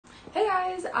Hey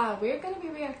guys, we're gonna be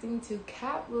reacting to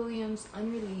Katt Williams'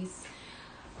 Unreleased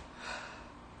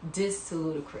Diss to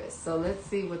Ludacris. So let's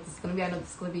see what this is gonna be. I know this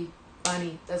is gonna be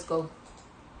funny. Let's go.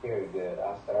 Very good.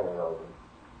 I started over.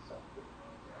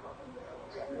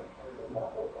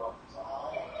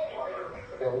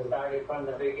 So we started from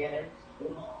the beginning.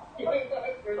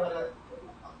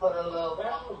 Put a little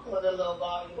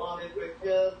volume on it with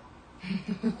you.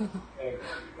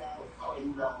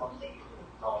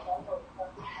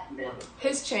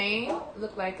 His chain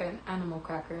looked like an animal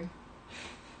cracker.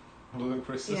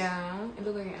 Ludacris. Yeah, it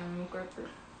looked like an animal cracker.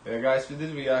 Yeah, guys, we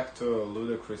did react to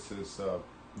Ludacris's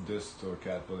diss to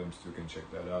Katt Williams. You can check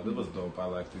that out. It was dope. I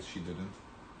liked it. She didn't.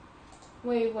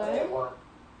 Wait, what?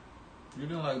 You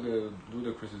didn't like the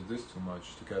Ludacris's diss too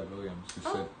much to Katt Williams.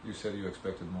 You said you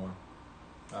expected more.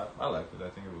 I liked it. I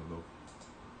think it was dope.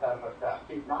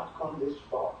 Did not come this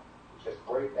far. Just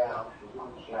break down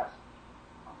and just.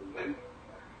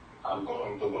 I'm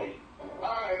going to win. I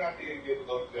didn't get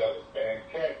no jealous, man.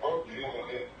 Katt broke you in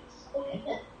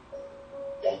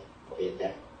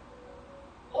That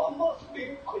almost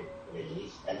be quick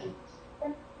release.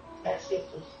 That's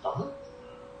just a start.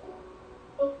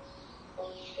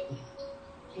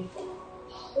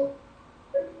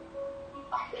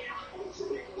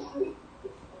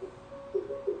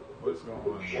 What's going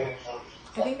on?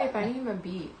 I think they're finding him a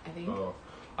beat. Oh.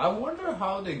 I wonder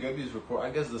how they get these reports. I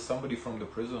guess there's somebody from the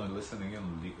prison listening in.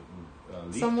 Leaked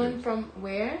Someone it. from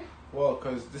where? Well,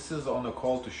 because this is on a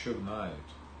call to Suge Knight.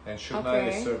 And Suge Knight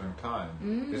is serving time.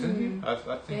 Isn't he? I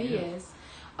think he is.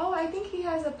 Oh, I think he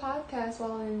has a podcast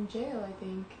while in jail, I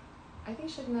think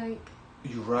Suge Knight.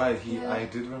 You're right. I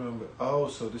did remember. Oh,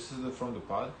 so this is from the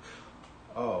pod?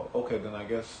 Oh, okay. Then I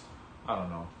guess, I don't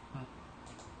know.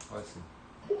 Let's see.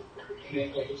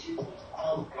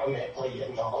 I'm coming for your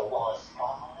number one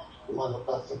spot. One of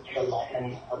us a killer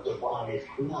and the other one is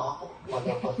not. One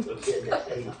of us a business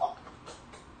and not.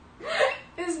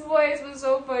 His voice was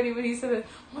so funny when he said that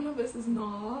one of us is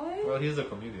not. Well, he's a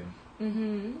comedian.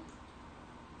 I'm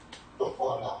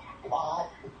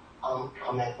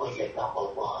coming for your number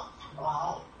one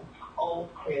spot. Oh,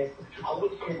 Chris, I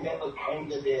wish you never came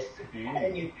to this.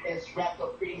 And you pissed rapper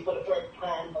free for the first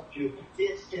time, but you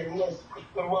distant this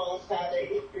the wrong side of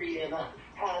history in a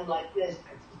time like this.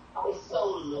 I was so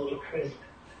ludicrous.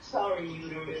 Sorry,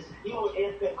 uterus. You were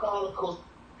infant chronicles.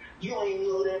 You ain't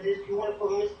knew that this. You went from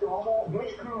Mr. Movement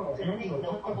to ain't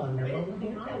no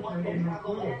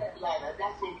Atlanta.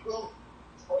 That's in truth.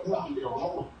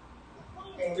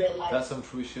 That's some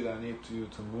true shit. I need you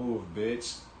to move,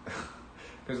 bitch.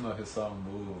 Because not his song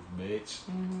Move, bitch.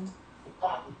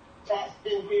 Fast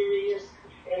and furious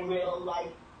in real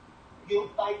life. You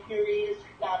fight furious,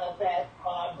 got a bad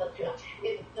car, but it's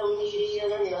the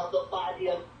median of the body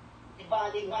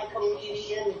by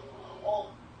comedian.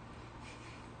 Oh,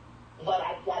 but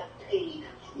I got paid.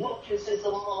 Notice is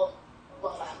a month,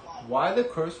 but I got. Why the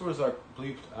curse words are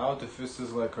bleeped out if this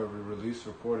is like a release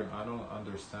recording? I don't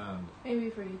understand. Maybe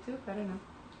for YouTube, I don't know.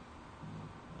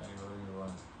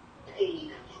 Anyway,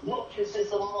 paid. Notice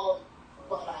is a month,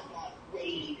 but I got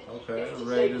raid. okay,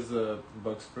 raid is a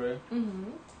bug spray.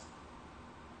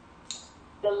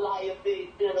 The liar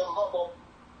big did a humble.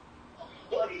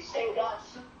 What he say,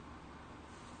 guys?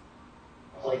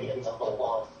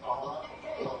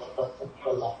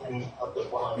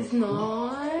 It's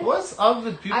not. What's up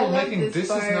with people making this disses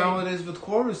part. nowadays with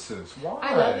choruses? Why?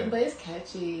 I love it, but it's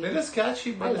catchy. It is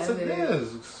catchy, but it's a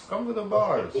diss. Come with the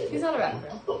bars. He's not a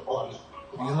rapper.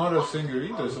 He's not a singer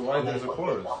either, so why there's a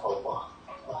chorus?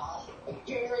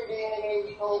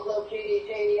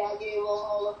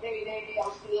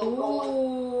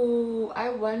 Ooh, I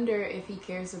wonder if he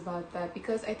cares about that,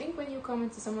 because I think when you come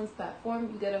into someone's platform,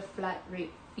 you get a flat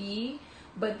rate fee,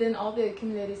 but then all the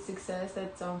accumulated success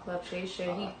that's on Club Shay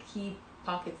Shay, he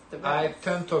pockets the rest. I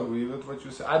tend to agree with what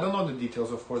you say. I don't know the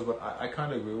details, of course, but I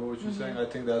kind of agree with what you're saying. I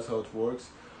think that's how it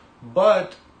works.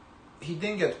 But he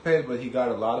didn't get paid, but he got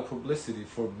a lot of publicity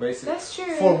for basically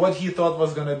for what he thought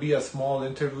was gonna be a small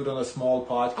interview on a small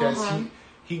podcast.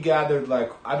 He gathered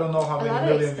like I don't know how many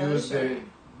million views.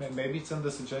 Maybe it's in the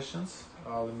suggestions.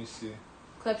 Let me see.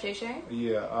 Club Shay Shay?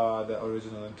 Yeah, the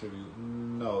original interview.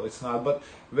 No, it's not. But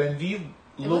when we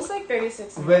it was like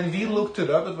 36 million. When we looked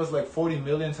it up, it was like 40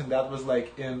 million, and that was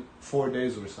like in 4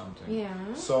 days or something.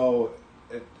 Yeah. So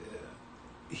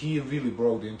he really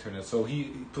broke the internet. So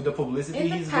to the publicity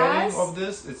he's getting of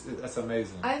this, it's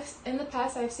amazing. In the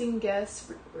past I've seen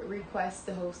guests request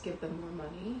the host give them more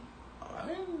money. I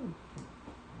mean,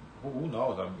 who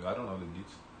knows? I don't know the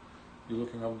deets. You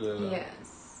looking up the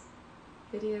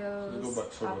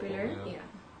videos so popular? Yeah.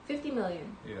 50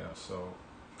 million. Yeah. So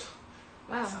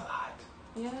wow, that's a lot.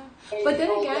 Yeah. But then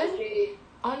again,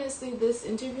 honestly, this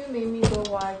interview made me go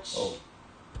watch.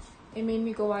 It made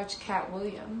me go watch Katt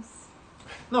Williams.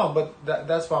 No, but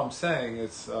that's what I'm saying.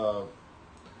 It's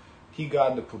he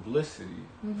got the publicity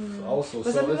also.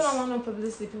 But so some people don't want no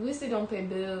publicity. Publicity don't pay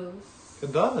bills.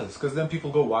 It does, because then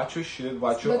people go watch your shit,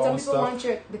 watch your own stuff. But some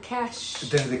people want the cash.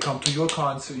 Then they come to your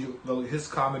concert, his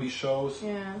comedy shows.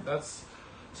 Yeah. That's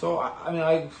so. I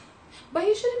mean, But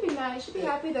he shouldn't be mad. He should be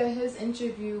happy that his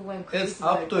interview went crazy. It's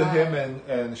up to him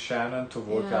and Shannon to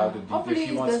work out the deal. Hopefully if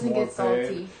he he wants doesn't more get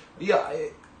salty. Yeah.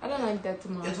 I don't like that too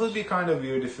much. It would be kind of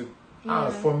weird if it. I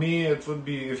don't know, for me, it would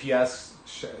be if he asks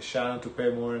Shannon to pay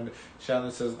more and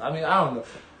Shannon says, I mean, I don't know.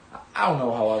 I don't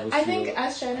know how I would feel. I think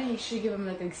as Shannon, he should give him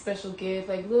like a special gift.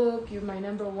 Like, look, you're my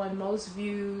 #1 most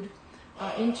viewed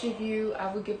interview.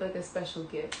 I would give like a special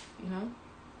gift, you know?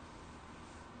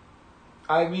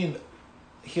 I mean,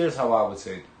 here's how I would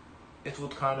say it. It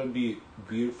would kind of be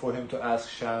weird for him to ask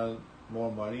Shannon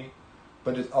more money,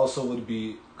 but it also would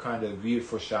be kind of weird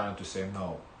for Shannon to say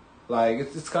no. Like,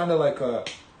 it's kind of like a,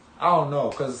 I don't know,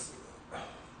 because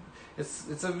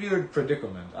it's a weird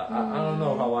predicament. I don't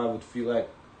know how I would feel like.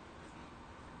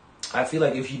 I feel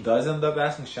like if he does end up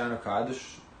asking Shannon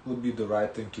Kaddish, would be the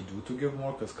right thing to do to give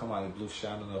more, because come on, it blew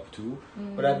Shannon up too.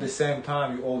 But at the same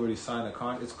time, you already signed a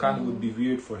contract. It's kind of would be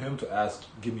weird for him to ask,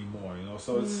 give me more, you know?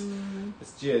 So it's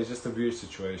just a weird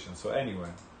situation. So anyway.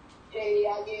 Hey,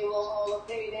 I gave all a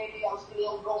payday. I'm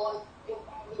still going.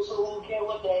 So who care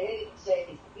what the hate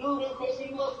say? Ludacris,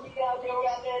 he must be out there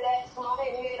rapping that song.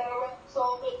 He made a rap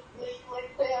song with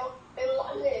like them. And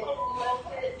like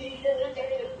that, these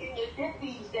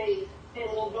these days.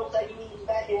 Still jokes I used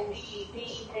back in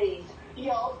these days.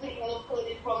 Y'all see him put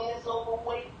it from this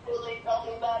overweight till they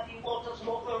talking about he wants to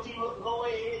smoke her. He look, go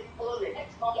ahead, pull it.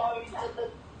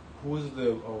 Who is the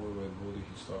overweight bully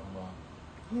he's talking about?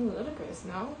 Ludacris,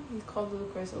 no? He's called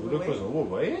Ludacris overweight. Ludacris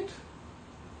overweight?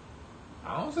 I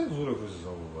don't think Ludacris is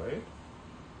overweight.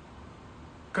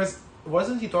 Because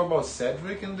wasn't he talking about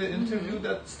Cedric in the interview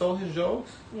that stole his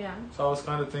jokes? Yeah. So I was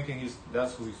kind of thinking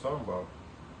that's who he's talking about.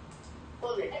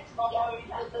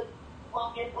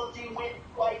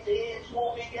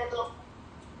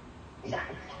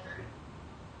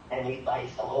 And he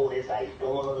bites the whole his life.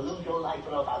 Don't want to lose your life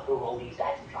about the road he's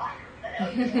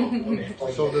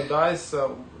So the Dice,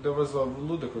 there was a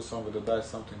Ludacris song with the Dice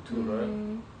something too, right?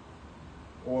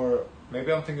 Or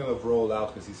maybe I'm thinking of Roll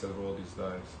Out because he said roll these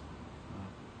dice.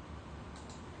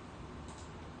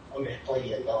 I'm going to play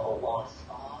you number one.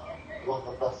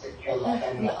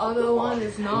 And the other one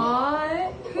is not.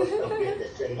 I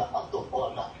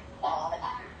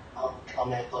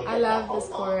love this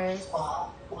chorus.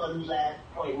 One last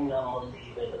point and I'm going to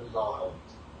leave it alone.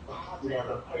 I've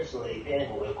never personally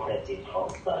been with Quincy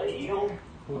Jones, but you?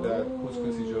 Who that? Who's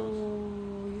Quincy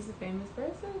Jones? He's a famous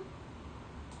person.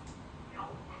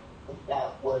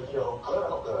 That was your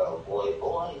girl,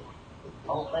 boy.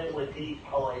 Don't play with these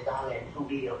toys. I am to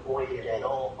be avoided at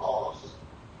all costs.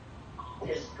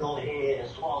 Just go ahead and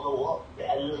swallow up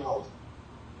that little.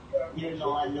 You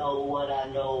know I know what I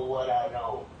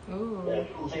know. Ooh. The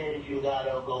truth is you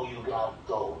gotta go.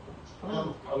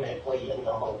 Come and play your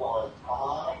number one.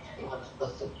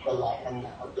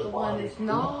 The one is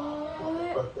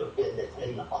not. But the business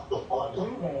in the other one.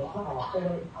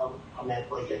 Come and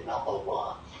play your number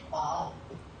one.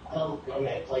 Come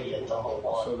and play your number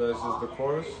one. So that's just the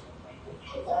chorus?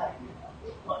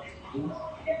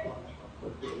 I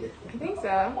think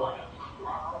so.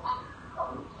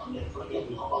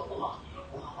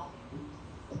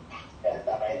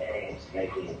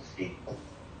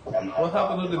 What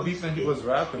happened to the beat when he was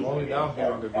rapping? Only now I'm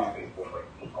hearing the beat.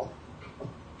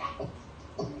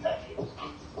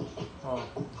 Oh.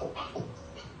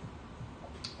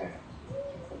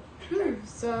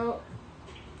 So.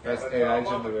 That's AI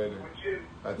generated,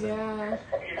 I think. Yeah.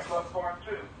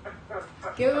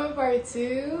 Give him a part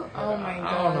 2? Oh my god. I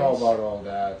don't know about all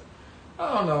that. I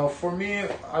don't know. For me,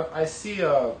 I see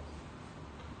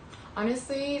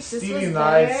honestly, this Stevie was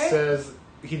Knight better. says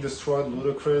he destroyed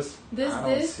Ludacris. This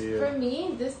for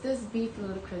me, this beat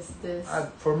Ludacris Diss.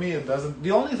 For me, it doesn't.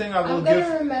 The only thing I will I'm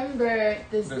gonna remember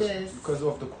this because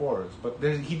of the chorus. But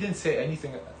he didn't say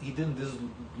anything. He didn't diss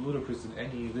Ludacris in any.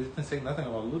 He didn't say nothing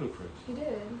about Ludacris. He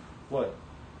did. What?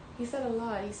 He said a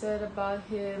lot. He said about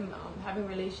him having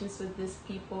relations with these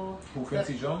people. Who,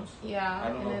 Quincy Jones? Yeah. I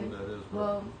don't know who that is.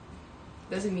 Well,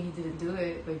 doesn't mean he didn't do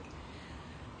it. Like,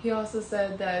 he also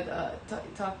said that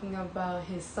talking about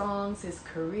his songs, his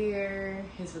career,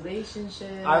 his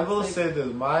relationship. I will say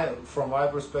that from my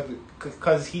perspective,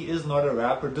 because he is not a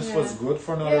rapper, this was good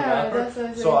for not a rapper.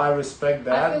 So I respect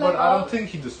that, but I don't think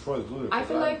he destroys Ludacris. I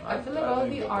feel like all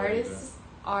the artists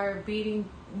are beating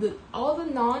all the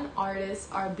non-artists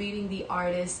are beating the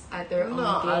artists at their own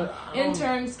game in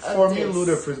terms of for me,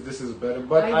 Ludacris, this is better.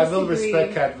 But I will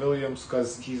respect Katt Williams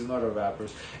because he's not a rapper,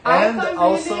 and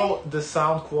also the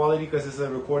sound quality because it's a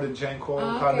recorded J. Cole.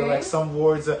 Kind of like some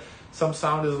words, some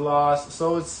sound is lost,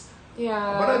 so it's.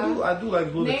 Yeah, but I do like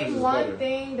Ludacris. Name one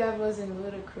thing that was in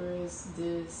Ludacris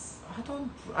Diss.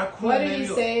 What did you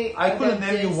say? I couldn't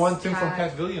name you one thing from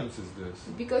Katt Williams is this.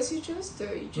 Because you chose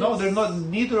to. No, they're not.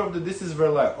 Neither of the disses were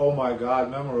like, oh my god,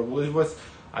 memorable. It was.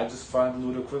 I just find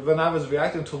Ludacris. When I was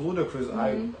reacting to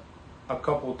Ludacris, a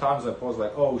couple times I was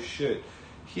like, oh shit.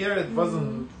 Here it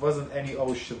wasn't any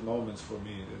oh shit moments for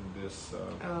me in this.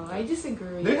 I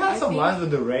disagree. They had some lines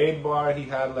with the raid bar. He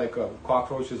had like a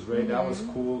cockroaches raid. That was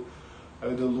cool. The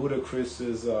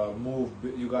Ludacris's move.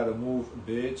 You gotta move,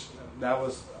 bitch. That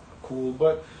was cool.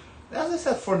 But as I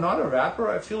said, for not a rapper,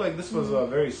 I feel like this was a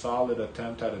very solid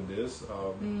attempt at a diss.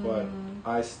 But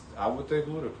I would take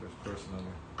Ludacris personally.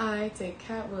 I take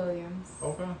Katt Williams.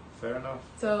 Okay, fair enough.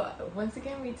 So once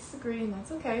again, we disagree, and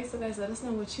that's okay. So guys, let us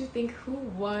know what you think. Who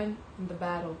won in the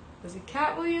battle? Was it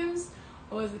Katt Williams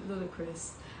or was it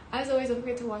Ludacris? As always, don't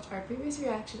forget to watch our previous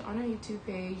reaction on our YouTube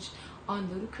page on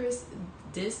Ludacris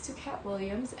Diss to Katt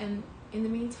Williams. And in the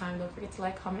meantime, don't forget to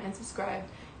like, comment, and subscribe.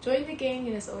 Join the gang,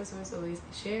 and as always,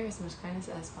 share as much kindness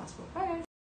as possible. Bye, guys.